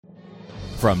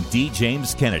from D.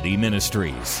 James Kennedy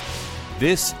Ministries.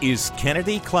 This is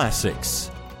Kennedy Classics.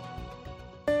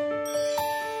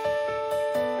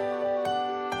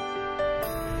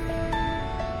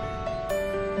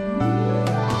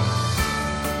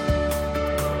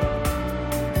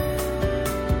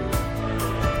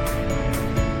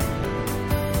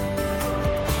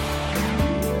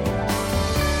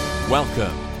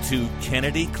 Welcome to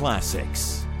Kennedy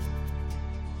Classics.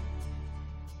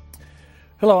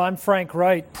 Hello, I'm Frank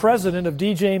Wright, president of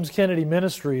D. James Kennedy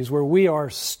Ministries, where we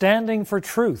are standing for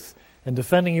truth and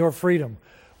defending your freedom.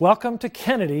 Welcome to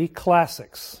Kennedy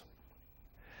Classics.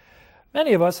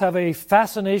 Many of us have a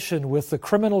fascination with the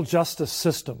criminal justice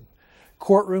system.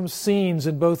 Courtroom scenes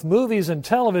in both movies and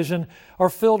television are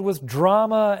filled with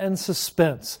drama and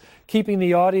suspense, keeping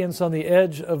the audience on the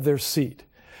edge of their seat.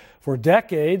 For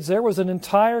decades, there was an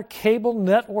entire cable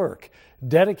network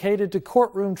dedicated to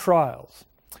courtroom trials.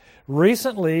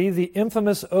 Recently, the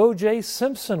infamous O.J.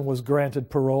 Simpson was granted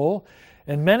parole,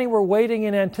 and many were waiting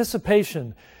in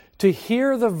anticipation to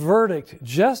hear the verdict,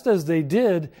 just as they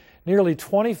did nearly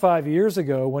 25 years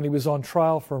ago when he was on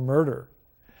trial for murder.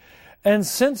 And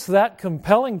since that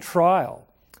compelling trial,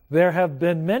 there have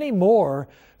been many more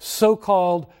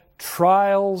so-called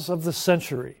trials of the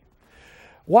century.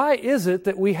 Why is it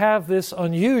that we have this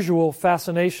unusual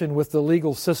fascination with the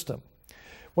legal system?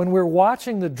 When we're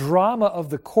watching the drama of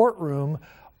the courtroom,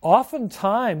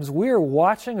 oftentimes we're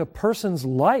watching a person's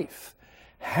life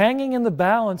hanging in the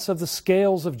balance of the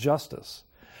scales of justice.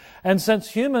 And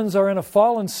since humans are in a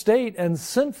fallen state and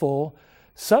sinful,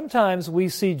 sometimes we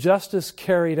see justice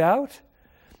carried out,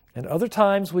 and other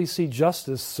times we see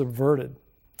justice subverted.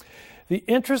 The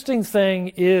interesting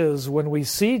thing is, when we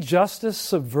see justice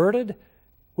subverted,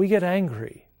 we get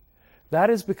angry. That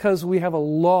is because we have a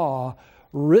law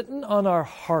written on our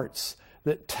hearts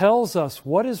that tells us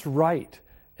what is right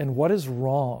and what is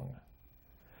wrong.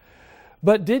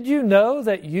 But did you know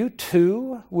that you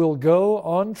too will go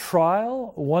on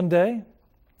trial one day?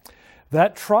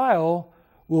 That trial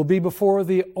will be before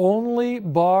the only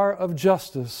bar of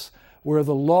justice where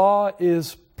the law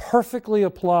is perfectly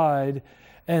applied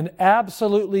and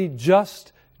absolutely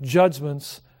just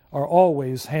judgments are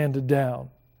always handed down.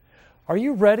 Are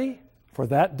you ready for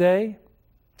that day?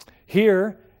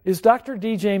 Here is Dr.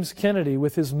 D. James Kennedy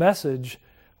with his message,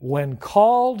 When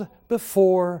Called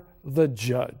Before the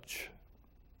Judge.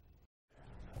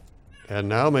 And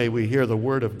now may we hear the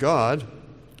word of God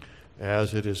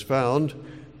as it is found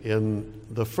in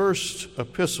the first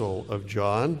epistle of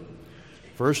John,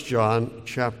 1 John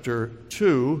chapter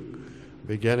 2,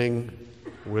 beginning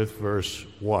with verse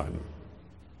 1.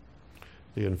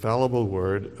 The infallible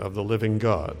word of the living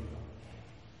God.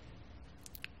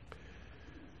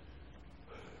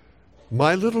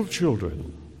 My little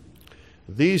children,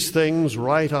 these things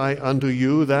write I unto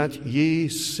you, that ye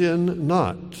sin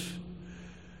not.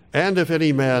 And if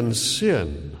any man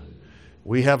sin,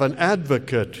 we have an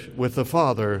advocate with the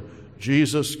Father,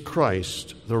 Jesus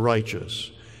Christ the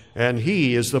righteous. And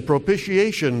he is the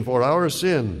propitiation for our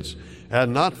sins,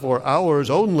 and not for ours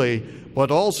only,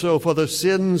 but also for the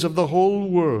sins of the whole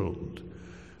world.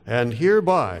 And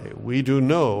hereby we do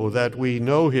know that we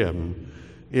know him,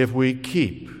 if we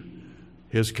keep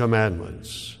his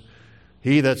commandments.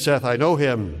 He that saith, I know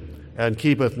him, and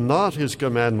keepeth not his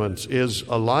commandments, is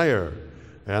a liar,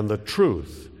 and the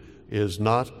truth is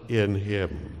not in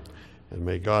him. And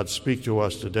may God speak to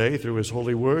us today through his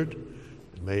holy word,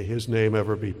 and may his name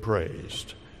ever be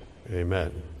praised.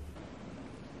 Amen.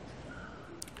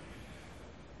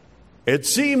 It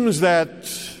seems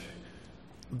that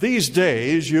these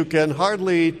days you can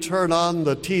hardly turn on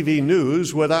the TV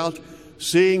news without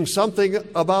seeing something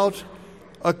about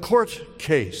a court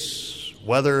case,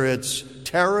 whether it's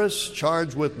terrorists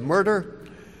charged with murder,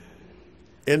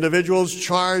 individuals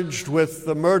charged with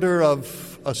the murder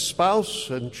of a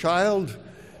spouse and child,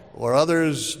 or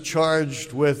others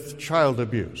charged with child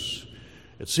abuse.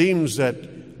 It seems that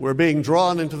we're being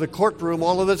drawn into the courtroom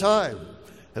all of the time.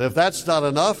 And if that's not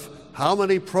enough, how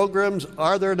many programs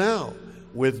are there now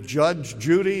with Judge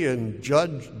Judy and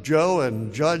Judge Joe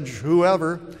and Judge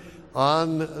whoever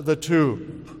on the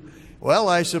tube? Well,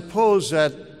 I suppose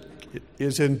that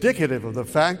is indicative of the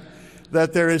fact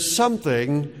that there is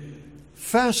something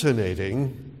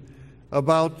fascinating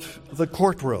about the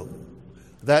courtroom,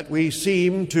 that we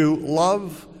seem to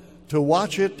love to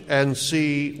watch it and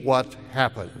see what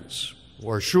happens.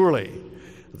 Or surely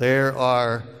there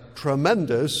are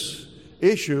tremendous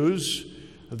issues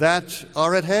that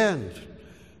are at hand,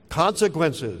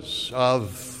 consequences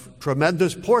of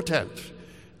tremendous portent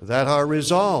that are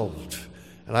resolved.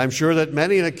 And I'm sure that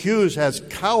many an accused has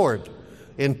cowered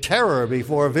in terror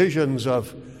before visions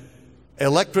of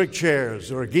electric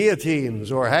chairs or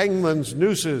guillotines or hangman's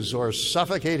nooses or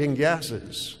suffocating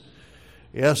gases.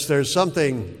 Yes, there's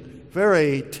something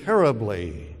very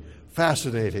terribly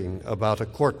fascinating about a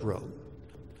courtroom.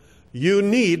 You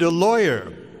need a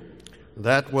lawyer.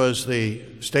 That was the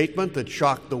statement that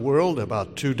shocked the world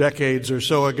about 2 decades or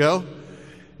so ago.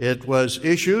 It was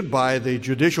issued by the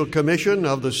Judicial Commission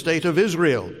of the State of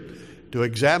Israel to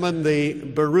examine the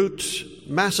Beirut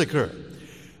massacre.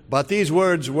 But these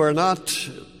words were not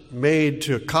made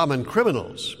to common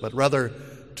criminals, but rather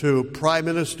to Prime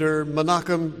Minister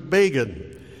Menachem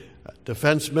Begin,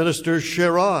 Defense Minister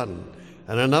Sharon,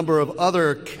 and a number of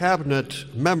other cabinet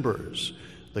members.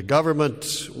 The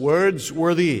government's words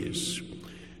were these: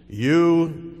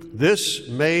 this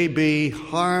may be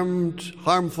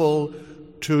harmful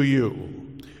to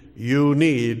you. You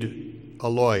need a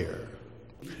lawyer.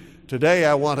 Today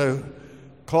I want to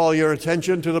call your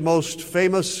attention to the most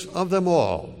famous of them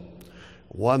all,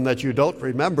 one that you don't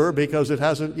remember because it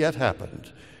hasn't yet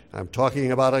happened. I'm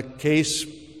talking about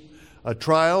a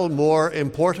trial more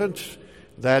important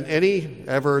than any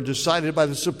ever decided by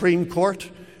the Supreme Court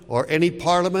or any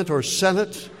parliament or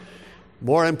senate.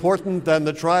 More important than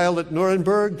the trial at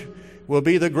Nuremberg will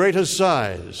be the great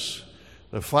assize,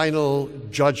 the final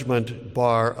judgment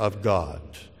bar of God.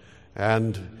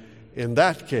 And in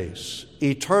that case,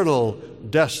 eternal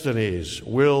destinies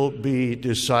will be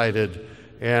decided,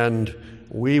 and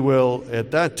we will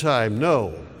at that time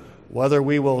know whether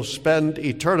we will spend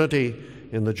eternity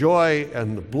in the joy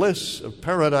and the bliss of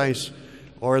paradise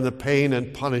or in the pain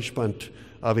and punishment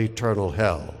of eternal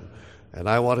hell. And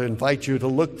I want to invite you to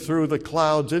look through the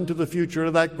clouds into the future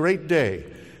of that great day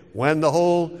when the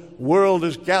whole world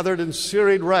is gathered in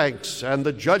serried ranks and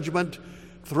the judgment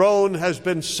throne has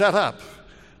been set up.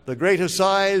 The great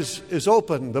assize is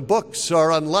open, the books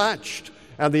are unlatched,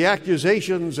 and the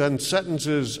accusations and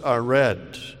sentences are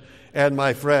read. And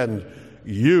my friend,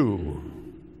 you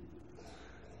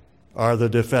are the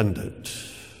defendant.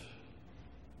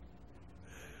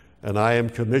 And I am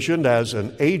commissioned as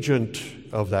an agent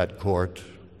of that court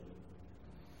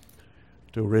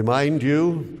to remind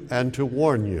you and to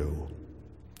warn you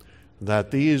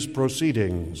that these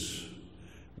proceedings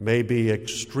may be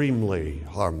extremely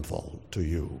harmful to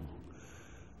you.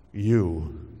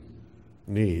 You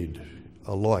need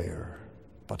a lawyer.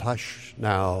 But hush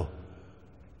now,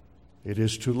 it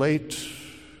is too late.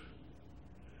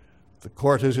 The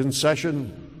court is in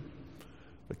session.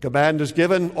 The command is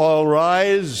given, all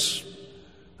rise,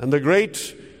 and the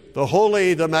great, the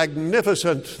holy, the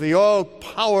magnificent, the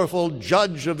all-powerful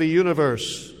judge of the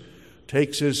universe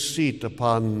takes his seat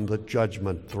upon the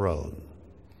judgment throne.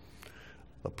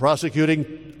 The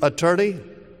prosecuting attorney,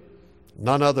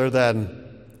 none other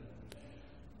than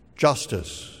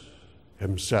Justice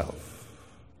himself.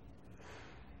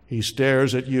 He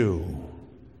stares at you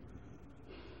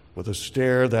with a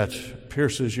stare that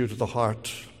pierces you to the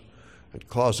heart and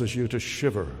causes you to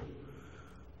shiver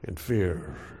in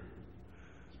fear.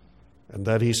 And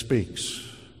then he speaks.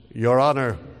 Your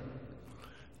Honor,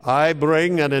 I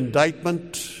bring an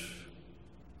indictment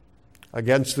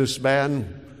against this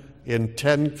man in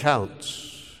 10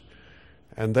 counts,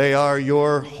 and they are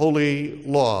your holy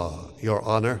law, Your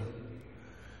Honor.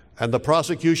 And the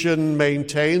prosecution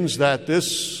maintains that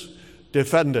this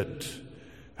defendant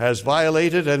has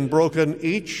violated and broken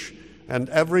each and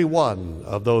every one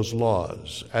of those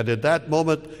laws. And at that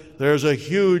moment, there's a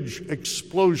huge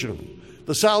explosion,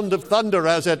 the sound of thunder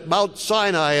as at Mount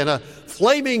Sinai, and a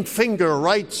flaming finger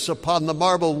writes upon the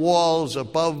marble walls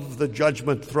above the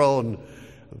judgment throne,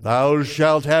 "Thou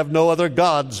shalt have no other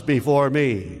gods before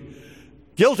me."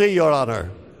 Guilty, Your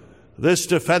Honor. This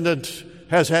defendant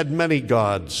has had many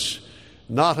gods,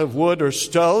 not of wood or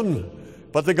stone,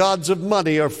 but the gods of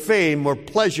money or fame or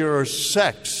pleasure or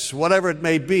sex, whatever it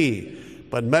may be.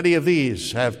 But many of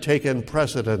these have taken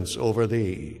precedence over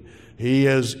thee. He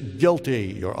is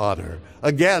guilty, Your Honor.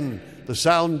 Again, the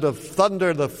sound of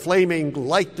thunder, the flaming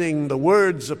lightning, the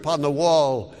words upon the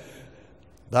wall,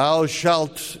 "Thou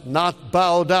shalt not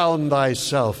bow down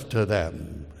thyself to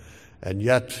them." And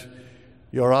yet,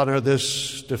 Your Honor,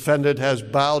 this defendant has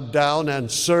bowed down and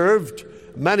served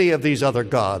many of these other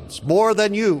gods, more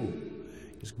than you.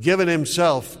 He's given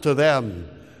himself to them,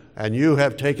 and you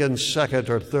have taken second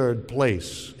or third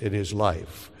place in his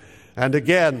life. And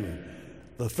again,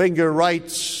 the finger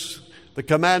writes, the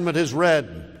commandment is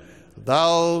read,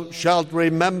 "Thou shalt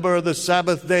remember the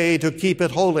Sabbath day to keep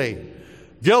it holy."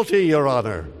 Guilty, Your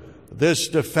Honor. This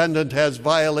defendant has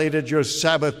violated your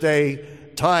Sabbath day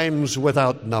times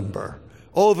without number.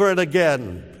 Over and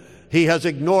again, he has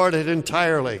ignored it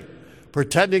entirely.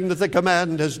 pretending that the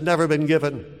command has never been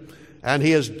given, and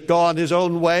he has gone his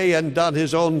own way and done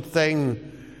his own thing,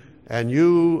 and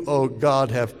you, O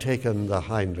God, have taken the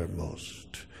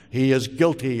hindermost. He is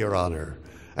guilty, Your Honor,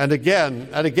 and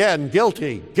again,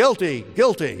 guilty,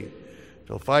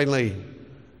 till finally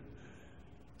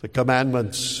the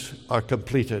commandments are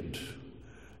completed.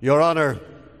 Your Honor,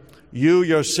 you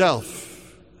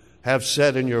yourself have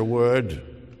said in your word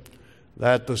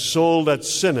that the soul that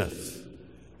sinneth,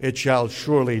 it shall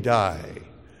surely die.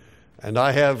 And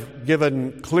I have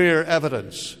given clear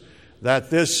evidence that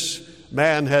this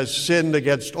man has sinned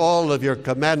against all of your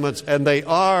commandments, and they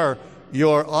are,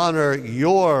 Your Honor,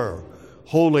 your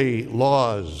holy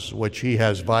laws which he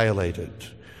has violated.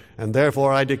 And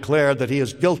therefore I declare that he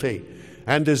is guilty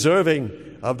and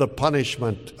deserving of the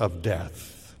punishment of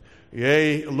death.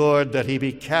 Yea, Lord, that he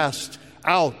be cast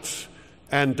out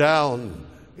and down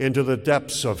into the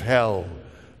depths of hell,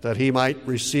 that he might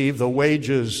receive the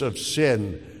wages of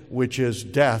sin, which is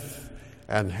death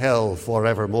and hell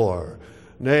forevermore.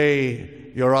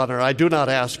 Nay, Your Honor, I do not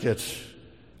ask it.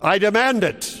 I demand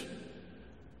it.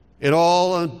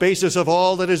 On the basis of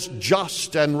all that is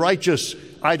just and righteous,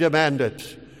 I demand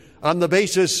it. On the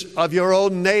basis of your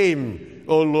own name,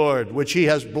 O Lord, which he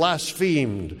has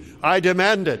blasphemed, I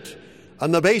demand it.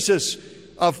 On the basis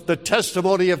of the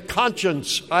testimony of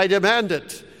conscience, I demand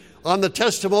it. On the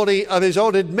testimony of his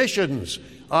own admissions,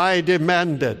 I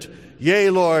demand it.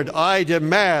 Yea, Lord, I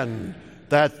demand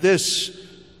that this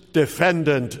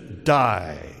defendant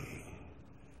die.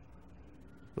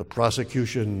 The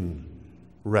prosecution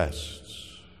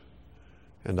rests,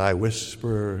 and I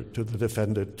whisper to the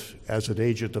defendant as an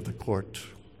agent of the court,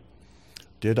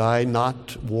 did I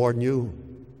not warn you?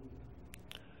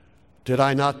 Did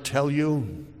I not tell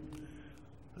you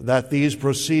that these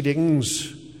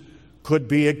proceedings could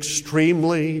be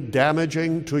extremely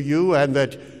damaging to you and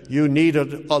that you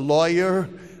needed a lawyer,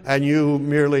 and you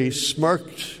merely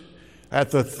smirked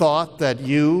at the thought that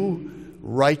you,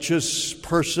 righteous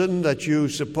person that you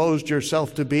supposed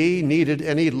yourself to be, needed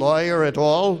any lawyer at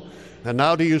all? And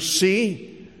now do you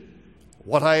see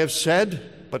what I have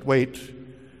said? But wait,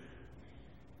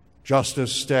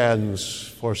 justice stands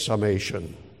for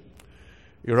summation.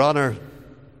 Your Honor,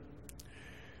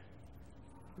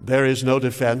 there is no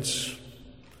defense.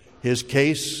 His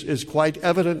case is quite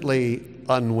evidently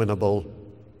unwinnable.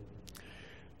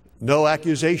 No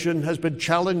accusation has been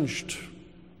challenged.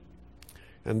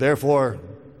 And therefore,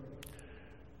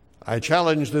 I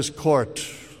challenge this court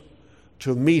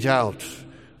to mete out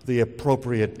the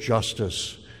appropriate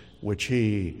justice which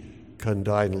he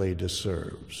condignly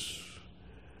deserves.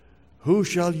 Who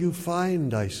shall you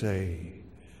find, I say,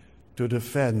 to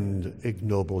defend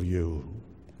ignoble you?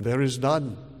 There is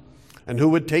none. And who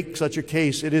would take such a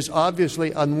case? It is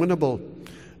obviously unwinnable.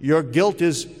 Your guilt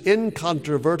is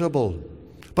incontrovertible.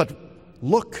 But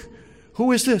look,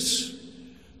 who is this?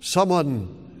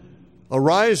 Someone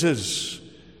arises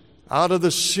out of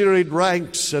the serried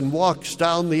ranks and walks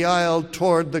down the aisle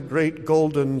toward the great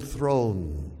golden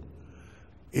throne.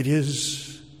 It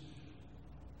is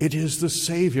the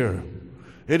Savior.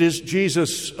 It is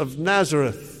Jesus of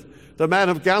Nazareth, the man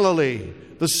of Galilee,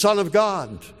 the Son of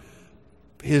God.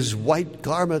 His white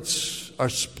garments are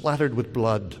splattered with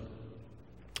blood.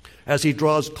 As he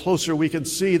draws closer, we can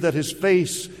see that his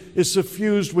face is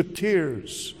suffused with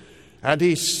tears. And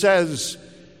he says,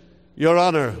 Your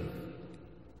Honor,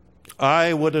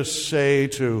 I would essay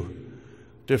to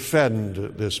defend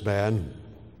this man.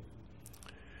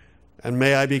 And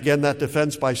may I begin that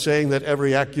defense by saying that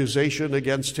every accusation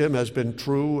against him has been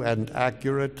true and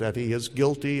accurate, that he is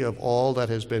guilty of all that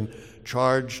has been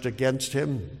charged against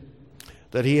him,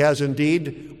 that he has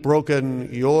indeed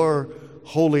broken your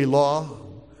holy law,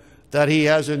 that he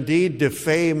has indeed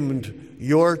defamed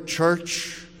your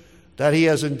church, that he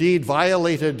has indeed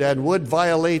violated and would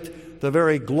violate the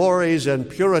very glories and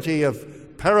purity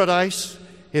of paradise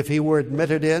if he were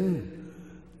admitted in,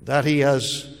 that he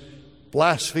has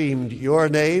blasphemed your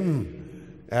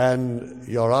name and,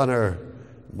 Your Honor,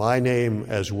 my name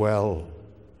as well.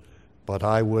 But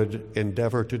I would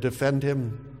endeavor to defend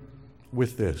him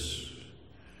with this.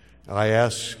 I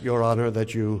ask, Your Honor,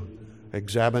 that you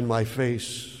examine my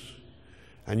face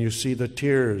and you see the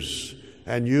tears,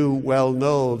 and you well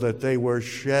know that they were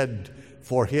shed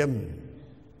for him.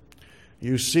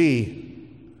 You see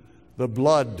the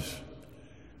blood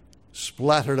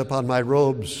splattered upon my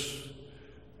robes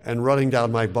and running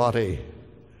down my body,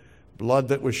 blood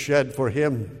that was shed for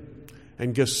him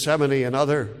in Gethsemane and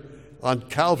on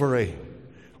Calvary,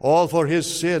 all for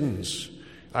his sins.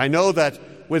 I know that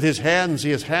with his hands he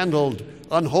has handled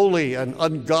unholy and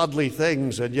ungodly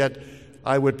things, and yet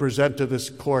I would present to this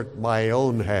court my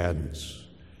own hands,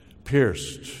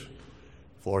 pierced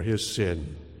for his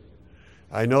sin.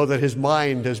 I know that his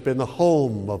mind has been the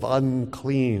home of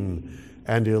unclean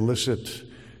and illicit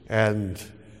and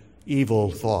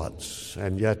evil thoughts,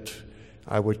 and yet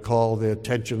I would call the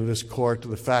attention of this court to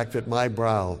the fact that my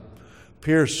brow,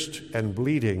 pierced and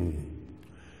bleeding,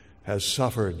 has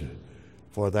suffered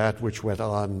for that which went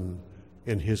on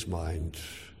in his mind.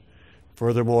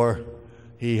 Furthermore,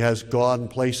 he has gone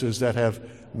places that have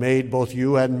made both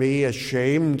you and me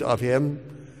ashamed of him,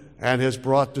 and has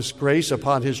brought disgrace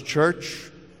upon his church,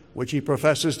 which he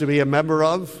professes to be a member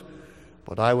of.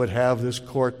 But I would have this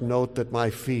court note that my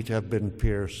feet have been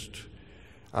pierced,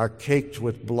 are caked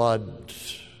with blood,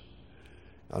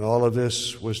 and all of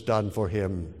this was done for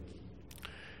him.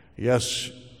 Yes,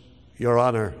 Your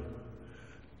Honor,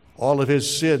 all of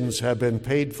his sins have been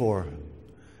paid for.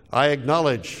 I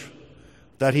acknowledge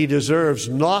that he deserves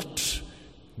naught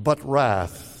but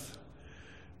wrath,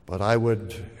 but I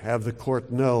would have the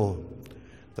court know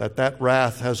that that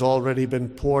wrath has already been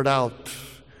poured out,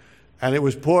 and it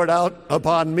was poured out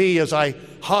upon me as I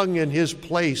hung in his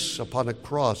place upon a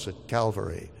cross at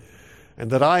Calvary, and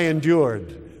that I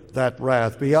endured that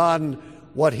wrath beyond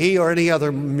what he or any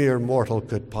other mere mortal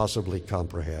could possibly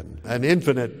comprehend. An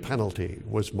infinite penalty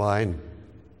was mine,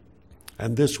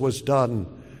 and this was done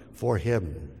for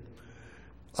him.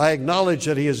 I acknowledge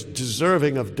that he is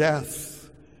deserving of death,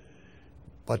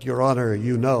 but, Your Honor,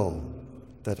 you know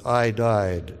that I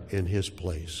died in his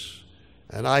place,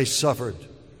 and I suffered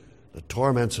the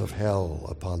torments of hell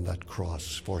upon that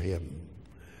cross for him.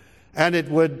 And it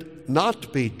would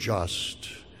not be just,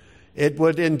 it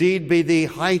would indeed be the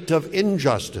height of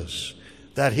injustice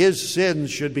that his sins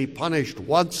should be punished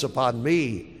once upon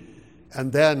me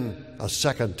and then a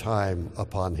second time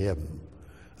upon him.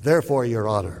 Therefore, Your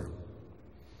Honor,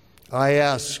 I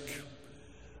ask,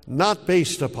 not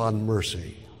based upon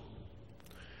mercy,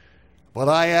 but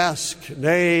I ask,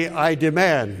 nay, I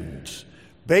demand,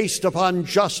 based upon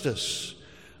justice,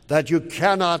 that you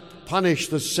cannot punish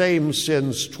the same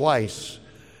sins twice,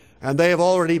 and they have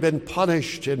already been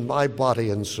punished in my body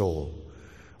and soul.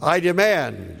 I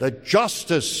demand that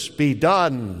justice be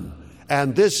done,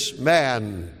 and this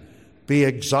man be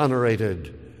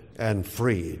exonerated and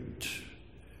freed.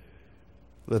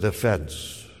 The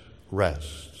defense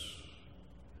rests.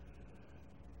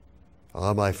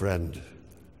 Ah, my friend,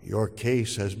 your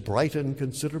case has brightened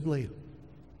considerably.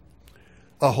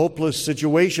 A hopeless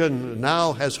situation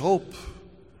now has hope.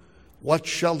 What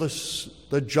shall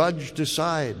the judge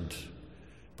decide?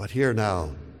 But here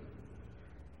now,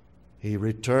 he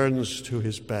returns to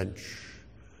his bench,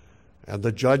 and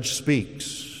the judge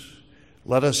speaks.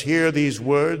 Let us hear these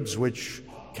words which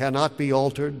cannot be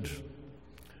altered,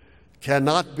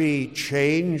 cannot be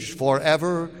changed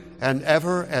forever and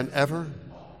ever and ever.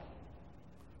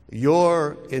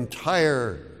 Your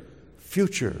entire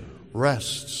future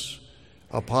rests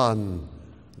upon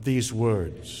these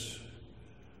words.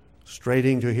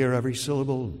 Straining to hear every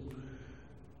syllable,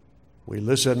 we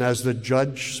listen as the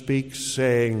judge speaks,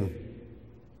 saying,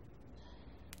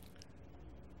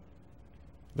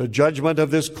 "The judgment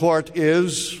of this court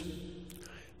is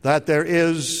that there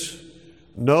is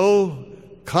no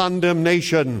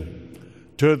condemnation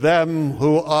to them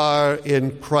who are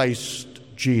in Christ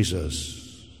Jesus."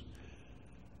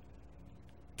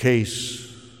 Case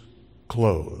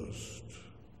closed.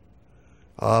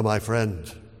 Ah, my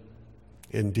friend,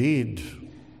 indeed,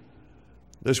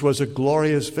 this was a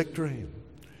glorious victory.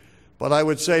 But I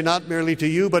would say not merely to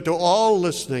you, but to all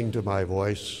listening to my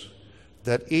voice,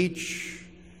 that each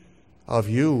of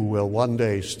you will one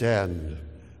day stand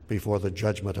before the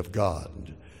judgment of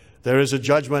God. There is a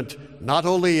judgment not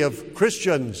only of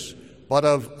Christians, but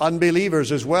of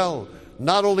unbelievers as well,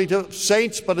 not only to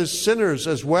saints, but as sinners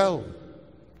as well.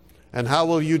 And how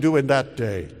will you do in that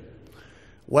day,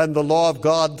 when the law of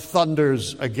God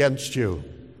thunders against you,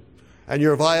 and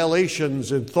your violations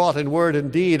in thought and word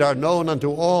and deed are known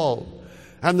unto all,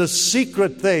 and the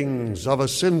secret things of a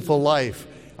sinful life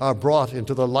are brought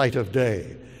into the light of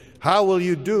day? How will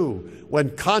you do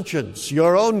when conscience,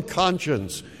 your own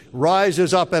conscience,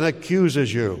 rises up and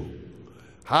accuses you?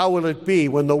 How will it be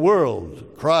when the world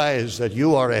cries that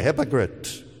you are a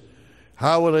hypocrite?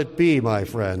 How will it be, my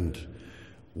friend,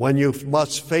 when you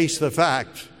must face the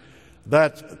fact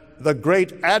that the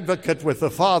great advocate with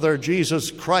the Father, Jesus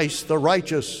Christ the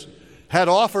righteous, had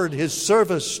offered his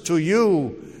service to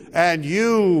you, and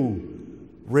you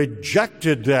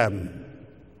rejected them?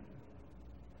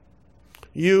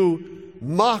 You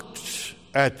mocked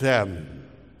at them.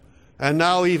 And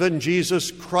now even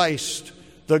Jesus Christ,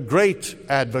 the great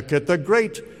advocate, the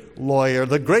great lawyer,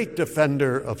 the great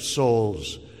defender of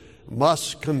souls,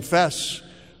 must confess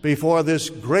before this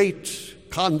great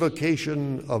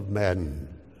convocation of men.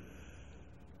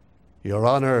 Your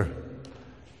Honor,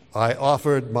 I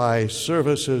offered my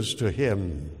services to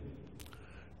him,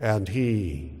 and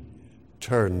he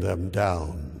turned them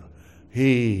down.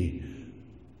 He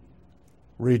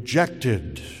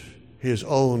rejected his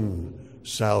own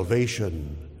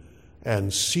salvation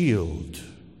and sealed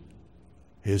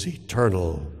his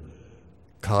eternal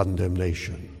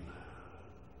condemnation.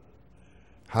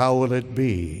 How will it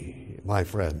be, my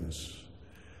friends,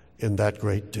 in that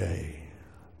great day?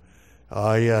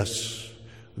 Ah, yes,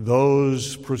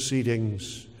 those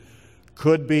proceedings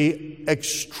could be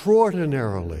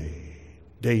extraordinarily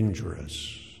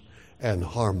dangerous and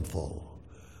harmful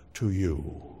to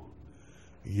you.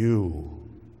 You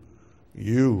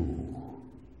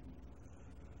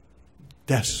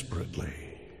desperately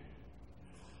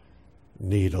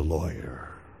need a lawyer.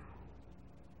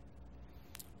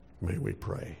 May we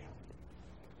pray.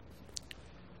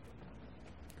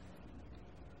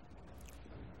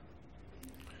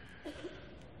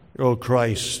 O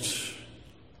Christ,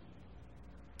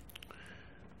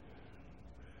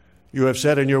 you have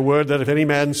said in your word that if any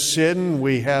man sin,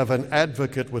 we have an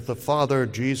advocate with the Father,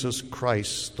 Jesus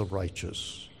Christ the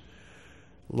righteous.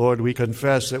 Lord, we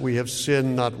confess that we have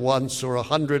sinned not once or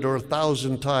 100 or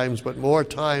 1,000 times, but more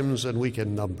times than we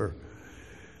can number,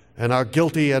 and are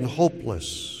guilty and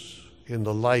hopeless in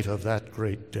the light of that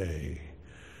great day,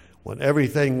 when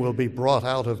everything will be brought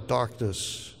out of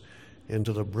darkness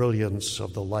into the brilliance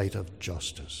of the light of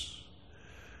justice.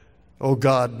 O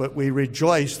God, but we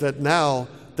rejoice that now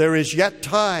there is yet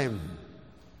time.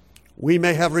 We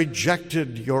may have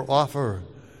rejected your offer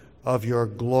of your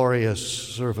glorious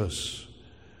service,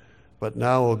 but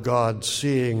now, O God,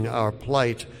 seeing our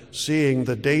plight, seeing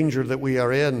the danger that we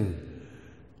are in,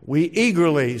 we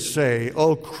eagerly say,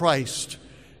 O Christ,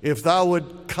 if thou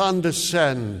would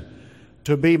condescend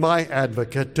to be my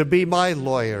advocate, to be my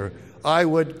lawyer, I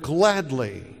would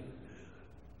gladly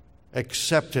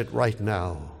accept it right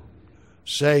now,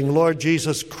 saying, Lord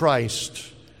Jesus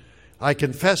Christ, I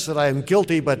confess that I am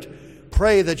guilty, but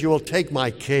pray that you will take my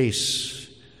case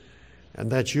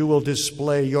and that you will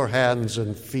display your hands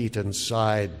and feet and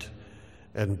side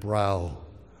and brow,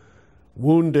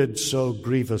 wounded so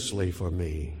grievously for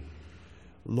me.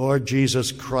 Lord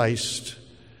Jesus Christ,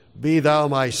 be thou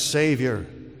my Savior,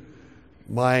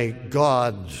 my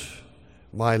God,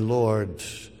 my Lord,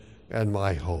 and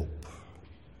my hope.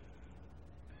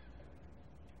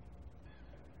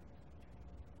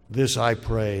 This I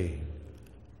pray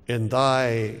in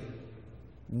thy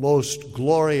most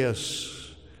glorious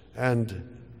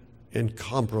and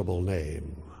incomparable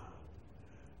name.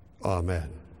 Amen.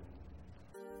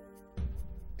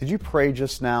 Did you pray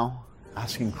just now,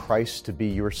 asking Christ to be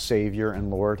your Savior and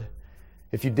Lord?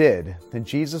 If you did, then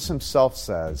Jesus himself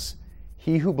says,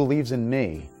 "He who believes in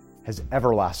me has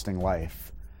everlasting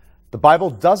life." The Bible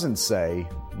doesn't say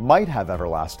might have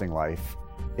everlasting life.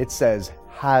 It says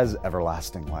has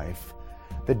everlasting life.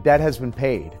 The debt has been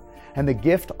paid, and the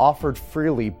gift offered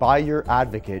freely by your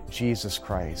advocate, Jesus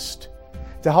Christ.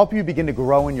 To help you begin to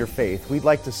grow in your faith, we'd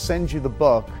like to send you the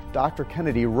book Dr.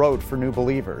 Kennedy wrote for new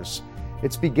believers.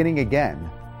 It's Beginning Again,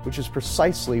 which is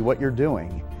precisely what you're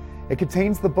doing. It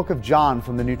contains the book of John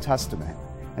from the New Testament,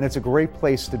 and it's a great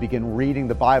place to begin reading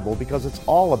the Bible because it's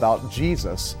all about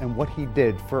Jesus and what he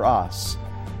did for us.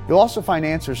 You'll also find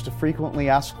answers to frequently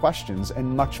asked questions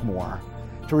and much more.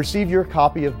 To receive your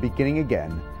copy of Beginning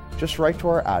Again, just write to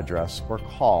our address or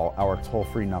call our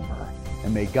toll-free number,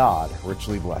 and may God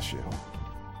richly bless you.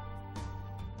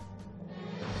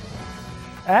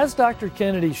 As Dr.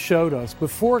 Kennedy showed us,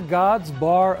 before God's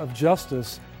bar of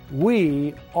justice,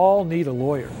 we all need a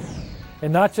lawyer.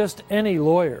 And not just any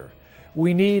lawyer.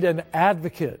 We need an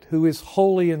advocate who is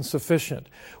holy and sufficient,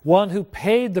 one who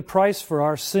paid the price for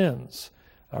our sins,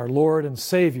 our Lord and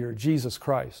Savior, Jesus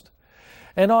Christ.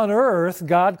 And on earth,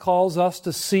 God calls us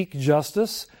to seek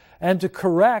justice and to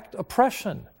correct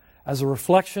oppression as a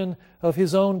reflection of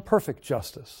his own perfect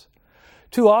justice.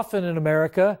 Too often in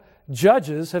America,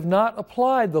 judges have not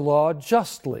applied the law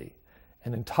justly.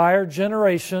 An entire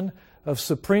generation of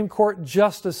Supreme Court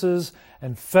justices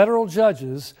and federal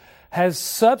judges has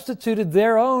substituted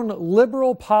their own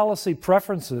liberal policy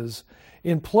preferences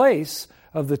in place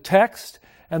of the text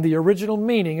and the original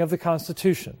meaning of the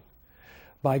Constitution.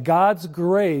 By God's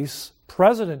grace,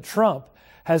 President Trump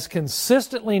has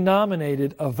consistently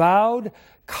nominated avowed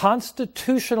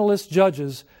constitutionalist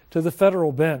judges to the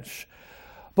federal bench.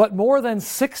 But more than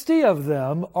 60 of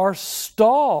them are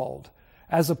stalled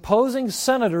as opposing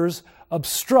senators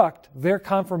obstruct their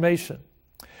confirmation.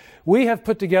 we have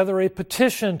put together a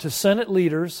petition to Senate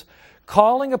leaders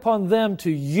calling upon them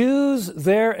to use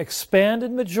their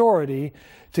expanded majority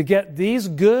to get these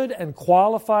good and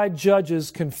qualified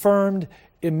judges confirmed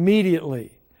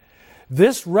immediately.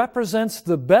 This represents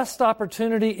the best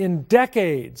opportunity in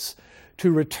decades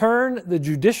to return the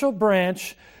judicial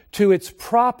branch to its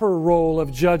proper role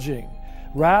of judging,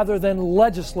 rather than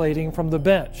legislating from the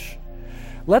bench.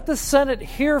 Let the Senate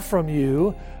hear from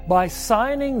you by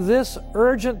signing this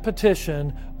urgent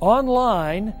petition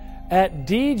online at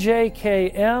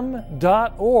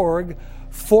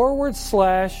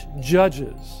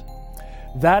djkm.org/judges.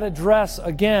 That address,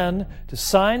 again, to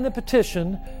sign the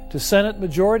petition to Senate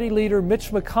Majority Leader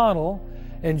Mitch McConnell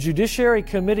and Judiciary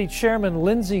Committee Chairman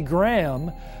Lindsey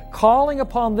Graham, calling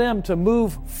upon them to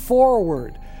move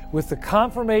forward with the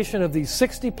confirmation of these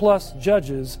 60-plus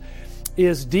judges,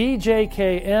 is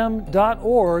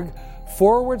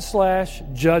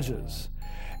djkm.org/judges.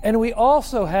 And we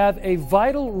also have a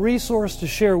vital resource to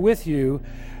share with you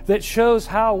that shows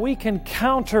how we can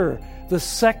counter the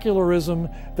secularism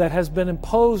that has been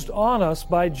imposed on us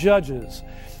by judges,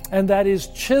 and that is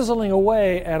chiseling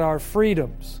away at our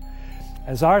freedoms.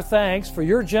 As our thanks for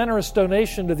your generous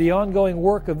donation to the ongoing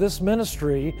work of this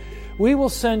ministry, we will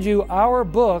send you our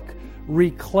book,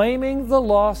 Reclaiming the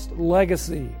Lost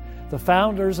Legacy, the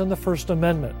Founders and the First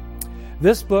Amendment.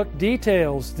 This book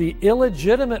details the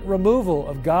illegitimate removal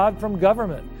of God from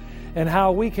government and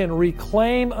how we can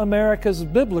reclaim America's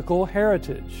biblical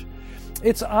heritage.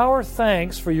 It's our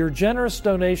thanks for your generous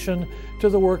donation to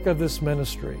the work of this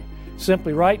ministry.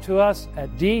 Simply write to us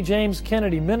at D. James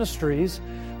Kennedy Ministries,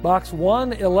 Box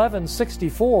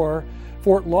 11164,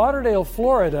 Fort Lauderdale,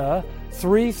 Florida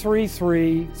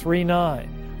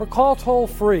 33339, or call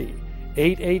toll-free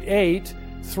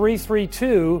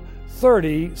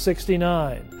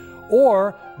 888-332-3069,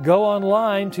 or go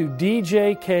online to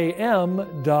djkm.org.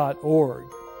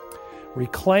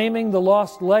 Reclaiming the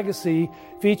Lost Legacy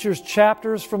features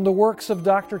chapters from the works of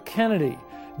Dr. Kennedy,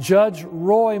 Judge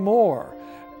Roy Moore,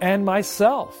 and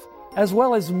myself, as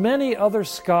well as many other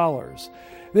scholars.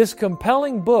 This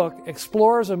compelling book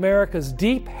explores America's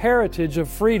deep heritage of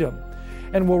freedom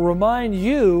and will remind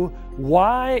you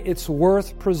why it's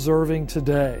worth preserving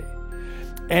today.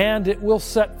 And it will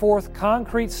set forth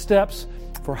concrete steps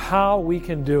for how we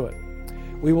can do it.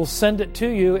 We will send it to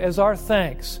you as our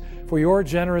thanks for your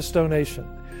generous donation.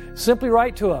 Simply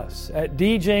write to us at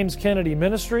D. James Kennedy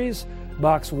Ministries,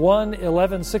 Box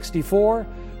 11164,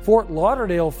 Fort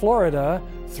Lauderdale, Florida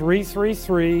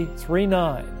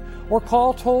 33339, or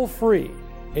call toll-free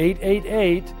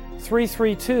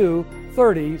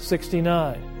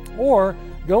 888-332-3069, or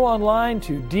go online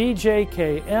to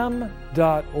djkm.org.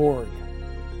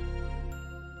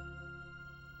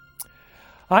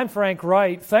 I'm Frank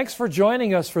Wright. Thanks for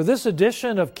joining us for this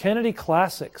edition of Kennedy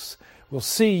Classics. We'll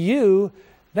see you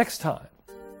next time.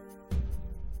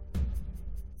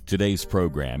 Today's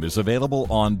program is available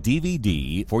on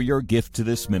DVD for your gift to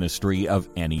this ministry of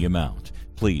any amount.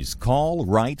 Please call,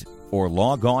 write, or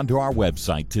log on to our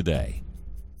website today.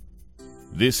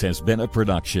 This has been a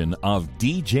production of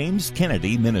D. James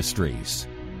Kennedy Ministries.